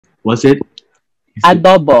What's it?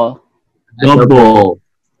 Adobo. Adobo.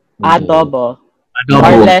 Adobo. Or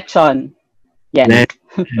Adobo. lechon. Yes.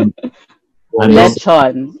 Lechon.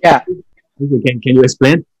 Lechon. Yeah. Can you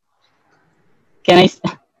explain? Can I?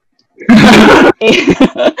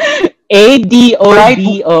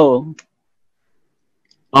 Adobo.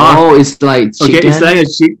 Oh, it's like chicken. Okay, it's like a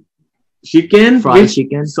chicken Fried with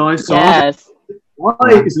chicken. soy sauce. Yes. Oh,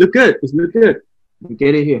 it's look good. It's look good. You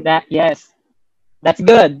get it here. Yes. That's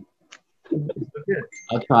good.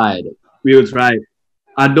 I'll try it. We will try it.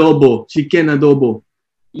 Adobo. Chicken adobo.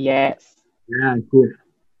 Yes. Yeah, cool.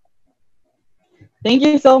 Thank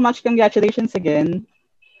you so much. Congratulations again.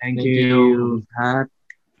 Thank you.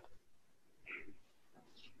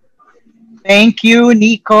 Thank you,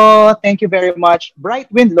 Nico. Thank you very much.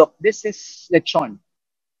 Bright Wind, look, this is lechon.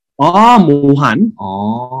 อ๋อหมูหัน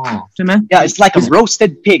Oh. ใช่ไหม Yeah, it's like a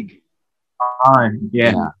roasted pig.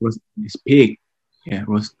 Yeah. It's pig. Yeah,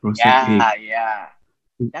 roasted pig. Yeah.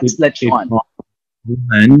 That's lechon. หมู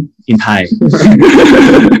หัน in Thai.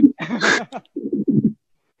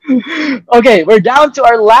 Okay, we're down to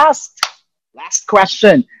our last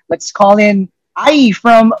question. Let's call in Ai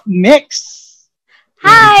from Mix.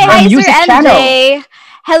 Hi, music Sir MJ. channel.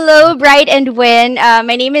 Hello, Bright and Win.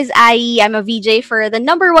 My name is Ai. I'm a VJ for the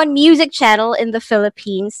 #1 music channel in the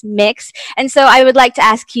Philippines, Mix. And so I would like to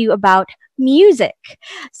ask you about music.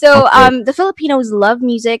 So the Filipinos love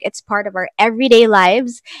music. It's part of our everyday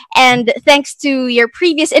lives. And thanks to your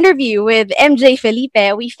previous interview with MJ Felipe,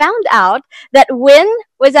 we found out that Win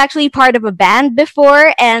was actually part of a band before.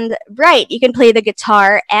 And Bright, you can play the guitar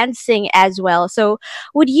and sing as well. So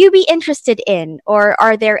would you be interested in, or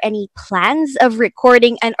are there any plans of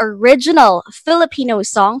recording an original Filipino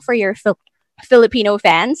song for your Filipino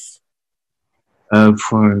fans?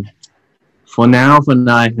 For now,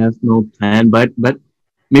 I have no plan, but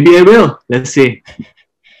maybe I will. Let's see.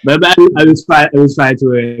 But I will try to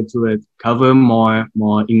cover more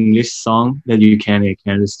English song that you can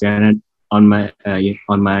understand it on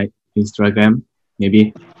my Instagram,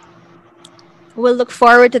 maybe. We'll look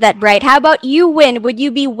forward to that, Bright. How about you, Win? Would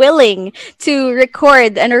you be willing to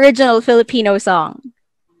record an original Filipino song?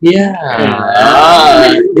 Yeah.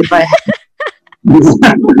 If I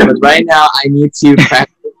but right now I need to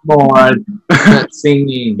practice more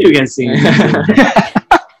singing. You can sing.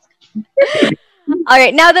 All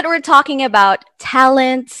right, now that we're talking about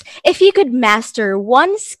talents, if you could master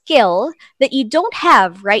one skill that you don't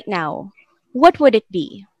have right now, what would it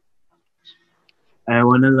be? I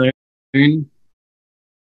want to learn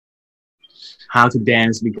how to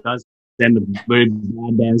dance because I'm a very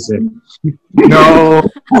bad dancer. No.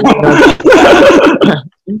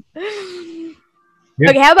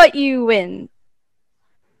 Okay, how about you, Win?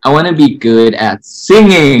 I want to be good at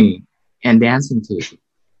singing and dancing too.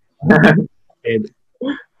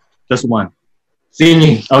 Just one.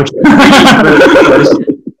 Singing. Okay.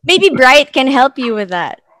 Maybe Bright can help you with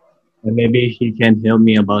that. And maybe he can help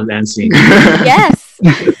me about dancing. Yes.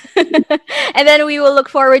 And then we will look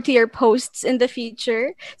forward to your posts in the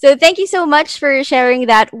future. So thank you so much for sharing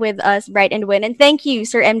that with us, Bright and Win. And thank you,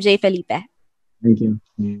 Sir MJ Felipe. Thank you.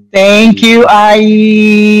 Thank you,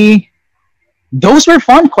 Ai. Those were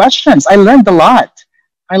fun questions. I learned a lot.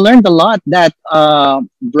 That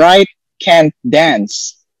Bright can't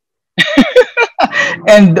dance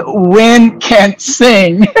and Win can't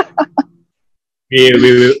sing.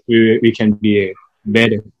 We can be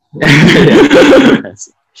better.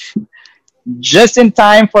 Just in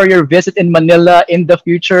time for your visit in Manila in the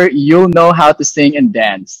future, you'll know how to sing and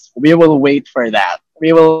dance. We will wait for that.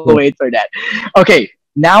 Okay,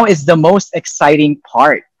 now is the most exciting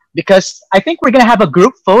part because I think we're going to have a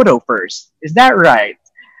group photo first. Is that right?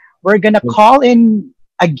 We're going to call in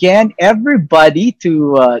again everybody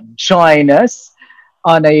to join us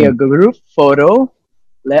on a group photo.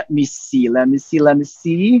 Let me see.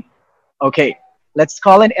 Okay, let's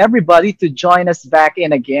call in everybody to join us back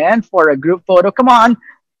in again for a group photo. Come on.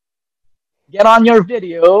 Get on your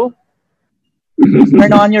video.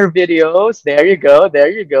 Turn on your videos. There you go.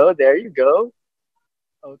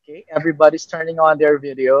 Okay, everybody's turning on their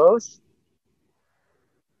videos.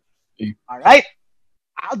 All right,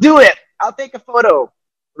 I'll do it. I'll take a photo.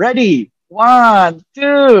 Ready? 1,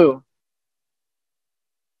 2.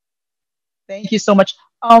 Thank you so much.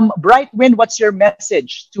 Bright Wind, what's your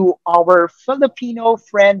message to our Filipino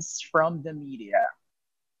friends from the media?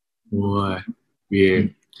 Boy,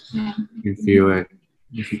 we feel it.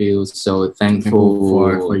 We feel so thankful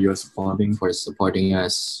for your supporting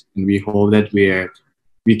us. And we hope that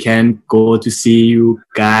we can go to see you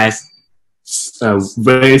guys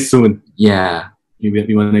very soon. Yeah.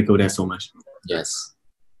 We want to go there so much. Yes.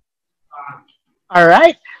 All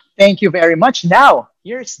right. Thank you very much. Now,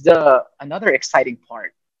 here's the another exciting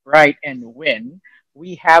part. Right and win.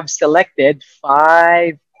 We have selected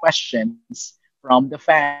 5 questions from the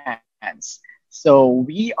fans. So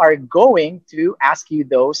we are going to ask you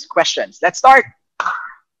those questions. Let's start.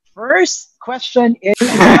 First question is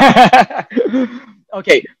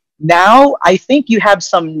okay. Now, I think you have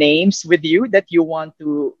some names with you that you want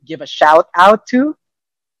to give a shout out to.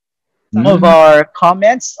 Some of our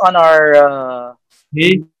comments on our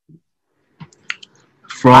Okay.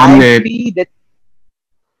 From the feed that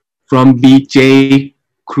from BJ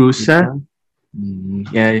Cruiser.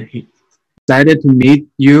 Yeah, he excited to meet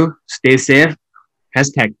you. Stay safe.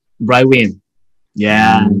 Hashtag Brywin.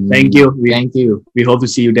 Yeah, thank you. Thank you. We hope to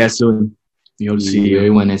see you there soon. We hope to see We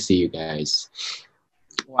really you. want to see you guys.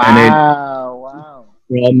 And then wow.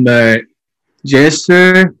 from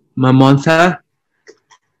Jester Mamontha,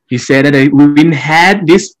 he said that Win had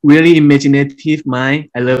this really imaginative mind.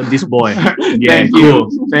 I love this boy. Yeah, Thank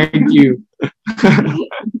cool. you. Thank you.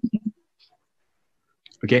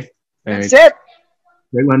 Okay. That's it.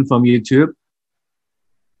 Great one from YouTube.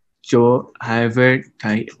 Joe Harvard.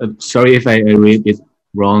 Sorry if I read it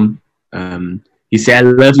wrong. He said,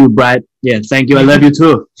 "I love you, Brad." Yeah, thank you. I love you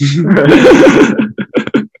too.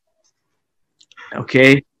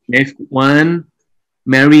 Okay. Next one,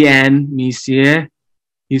 Marianne Misier.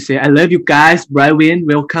 He said, "I love you guys, Brywin.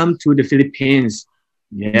 Welcome to the Philippines."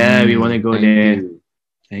 Yeah, we want to go Thank there. you.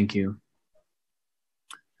 Thank you.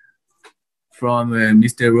 From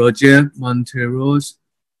Mr. Roger Monteros.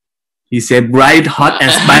 He said, "Bright, hot,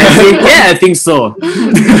 and spicy." Yeah, I think so.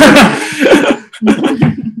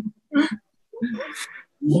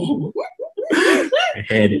 I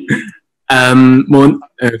had it.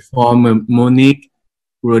 From Monique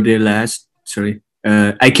Rodelas. Sorry.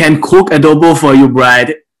 I can cook adobo for you,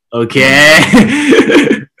 Bright. Okay.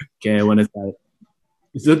 Okay, I want to start.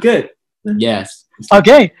 It's so good. Yes.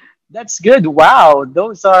 Okay, that's good. Wow,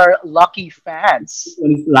 those are lucky fans.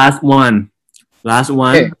 Last one.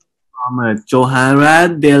 Okay. From Johara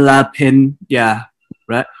de la Peña,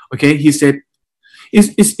 right? Okay, he said, is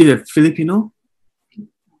it a Filipino?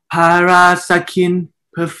 Para sakin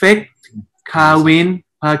perfect kawin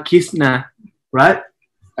pakisna, right?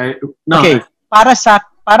 No. Okay, para sa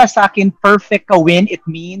akin, perfect ka win. It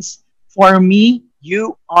means, for me,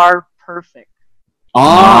 you are perfect.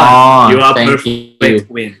 Oh, you are thank perfect. you.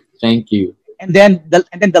 Win. Thank you. And then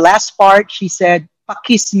the last part, she said,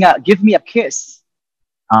 pakis nga, give me a kiss.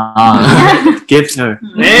 Gives her.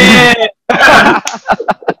 Yeah.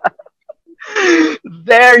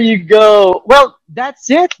 There you go. Well, that's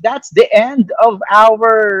it. That's the end of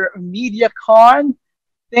our MediaCon.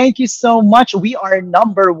 Thank you so much. We are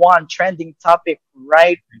 #1 trending topic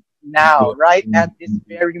right now, right at this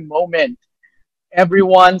very moment.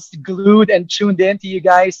 Everyone's glued and tuned in to you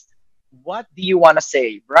guys. What do you want to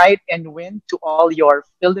say, Bright and Win, to all your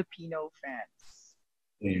Filipino fans?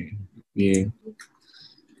 Yeah.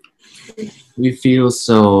 We feel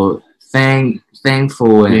so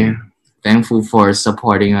thankful and Yeah. thankful for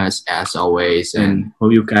supporting us as always. And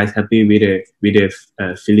hope you guys happy with the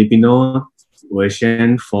Filipino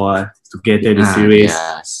version for Together the series.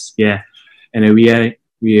 Yes. Yeah, and we are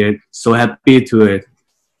so happy to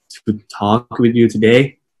talk with you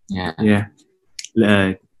today. Yeah. Yeah.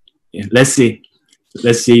 Yeah. Let's see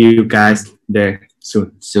you guys there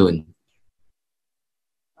soon. Soon.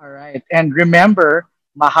 All right. And remember,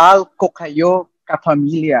 mahal ko kayo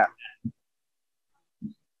kapamilya.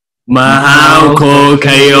 Mahal ko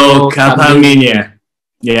kayo kapamilya.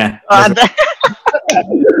 Yeah.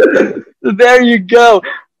 There you go.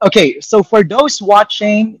 Okay, so for those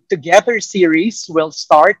watching, Together series will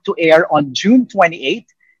start to air on June 28th.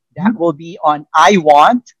 That will be on I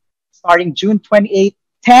Want, starting June 28th,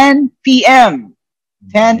 10 p.m.,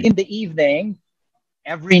 10 in the evening,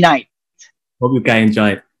 every night. Hope you guys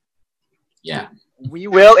enjoy it. Yeah. We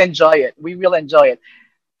will enjoy it. We will enjoy it.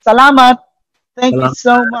 Salamat. Thank you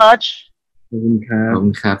so much.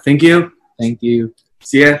 Thank you. Thank you.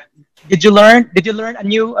 See ya. Did you learn a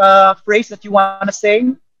new phrase that you want to say?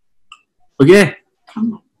 Okay.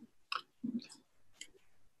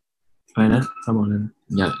 Fine, come on.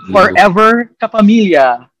 Yeah. Forever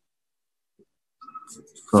kapamilya.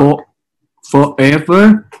 Forever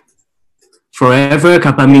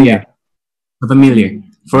kapamilya.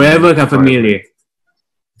 Forever kapamilya.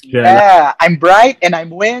 Yeah, I'm Bright and I'm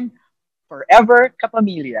Win. Forever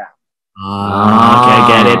kapamilya. Okay, I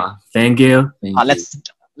get it. Thank you. Thank you.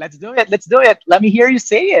 Let's do it. Let's do it. Let me hear you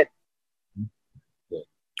say it.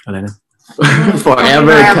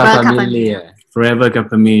 Forever kapamilya. Forever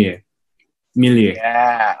kapamilya.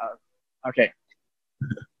 Yeah. Okay.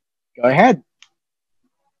 Go ahead.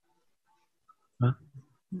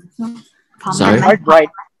 Sorry. Bright.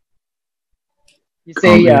 You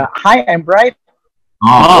say, hi, I'm Bright.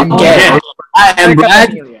 Oh, okay. Hi, I'm Brad.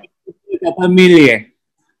 Kapamilya.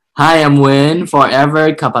 Hi, I'm Win.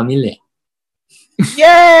 Forever Kapamilya.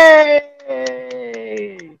 Yay!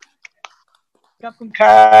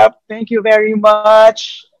 Kap. Thank you very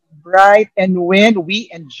much, Bright and Win. We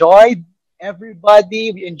enjoyed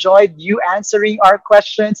everybody. We enjoyed you answering our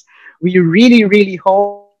questions. We really, really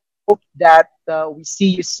hope that we see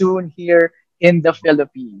you soon here in the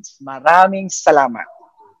Philippines. Maraming salamat.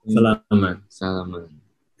 Salamat.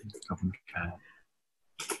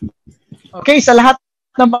 Okay, sa lahat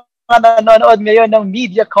ng mga nanonood ngayon ng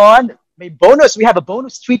MediaCon, may bonus. We have a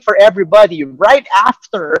bonus tweet for everybody. Right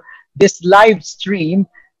after this live stream,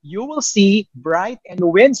 you will see Bright and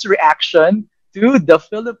Win's reaction to the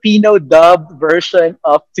Filipino dubbed version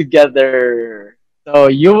of Together. So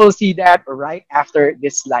you will see that right after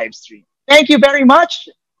this live stream. Thank you very much,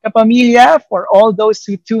 Kapamilya, for all those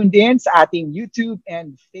who tuned in sa ating YouTube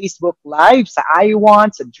and Facebook Live, sa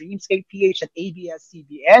iWant, sa Dreamscape PH, and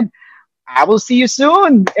ABS-CBN. I will see you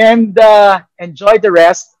soon, and enjoy the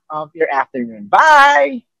rest of your afternoon.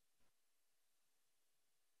 Bye!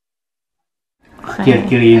 เกลียด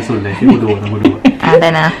กิริสุดเลยที่กูดูได้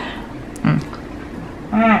นะ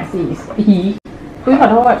5 4 อีคุยขอ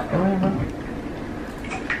โทษ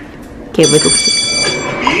เก็บไว้ทุกสิ่ง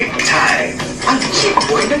Eat time! Ang chip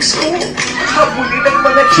boy ng school! Habulin ang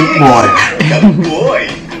mga Chip boy. boy!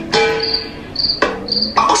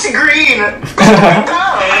 Ako si Green!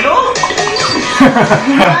 Ano?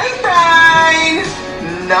 Hi, Tine!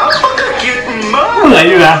 Napaka-cute mo! เหนื่อย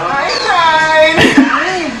อยู่นะ Hi, Tine!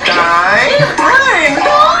 Tine!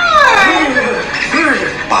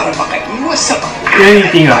 Para makaiwas sa mga เรื่อง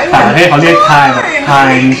จริงๆอ่ะต่างประเทศเขาเรียกทายแบบทา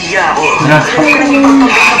ยนะ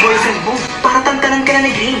sa boyfriend mo para tantanan ka na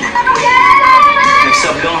ni Green.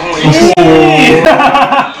 Nagsablong akoโอ้โห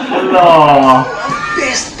หล่อ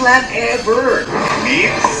Best plan ever!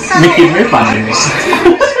ไม่คิดไม่ฝันเลย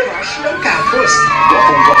Crush ng campus.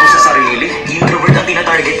 Gwapong-gwapo sa sarili. Introvert ang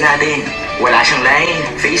tina-target natin. Wala siyang line,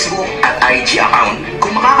 Facebook, at IG account.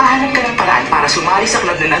 Kung makakahanap ka ng paraan para sumali sa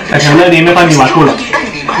club na nandunแต่เรื่องนี้ไม่ค่อยมีวัดพูดหรอก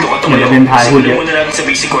hindi ba? เหมือนจะเป็นทายพูดเยอะ Simulan mo na lang sa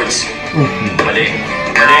basic chords. Mali.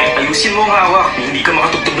 Ayusin mo ang hawak. Hindi ka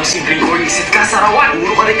makatugtog ng simpleng chord. Isit ka, Sarawat.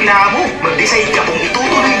 Puro ka reklamo. Mag-decide ka kung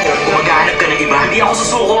itutuloy mo kung maghahanap ka ng iba. Hindi ako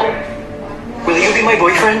susuko. Will you be my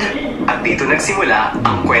boyfriend? At dito nagsimula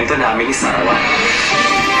ang kwento namin ni Sarawat.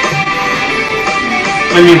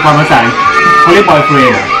 มันมีความภาษาเขาเรียก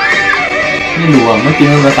boyfriend อ่ะ ไม่รู้อ่ะเมื่อกี้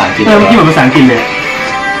มันภาษาอังกฤษ เมื่อกี้เหมือนภาษาอังกฤษเลย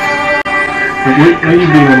อุ้ยไม่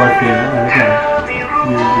ดีเลย boyfriend นะอะไรกัน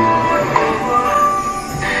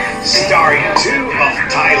Starring two of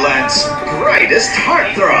Thailand's brightest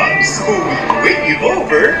heartthrobs who win you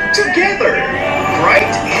over together.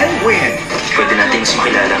 Bright and Win. Pwede natin mas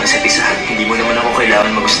makilala ang isa't isa. Hindi mo naman ako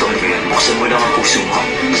kailangan magustuhan ko yun. Buksan mo lang ang puso mo.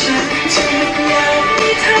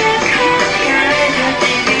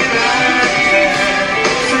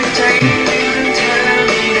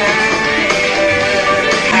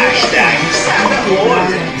 Hashtag Sana All.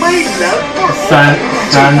 My love for all.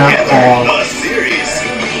 Sana All. A series.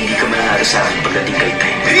 Hindi ka mananalo sa akin pagdating kay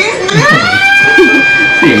Tine.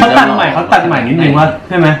 เขาตัดใหม่นิดนึงว่าใ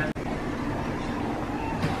ช่ไหม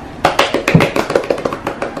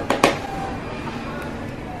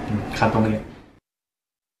ครับตรงนี้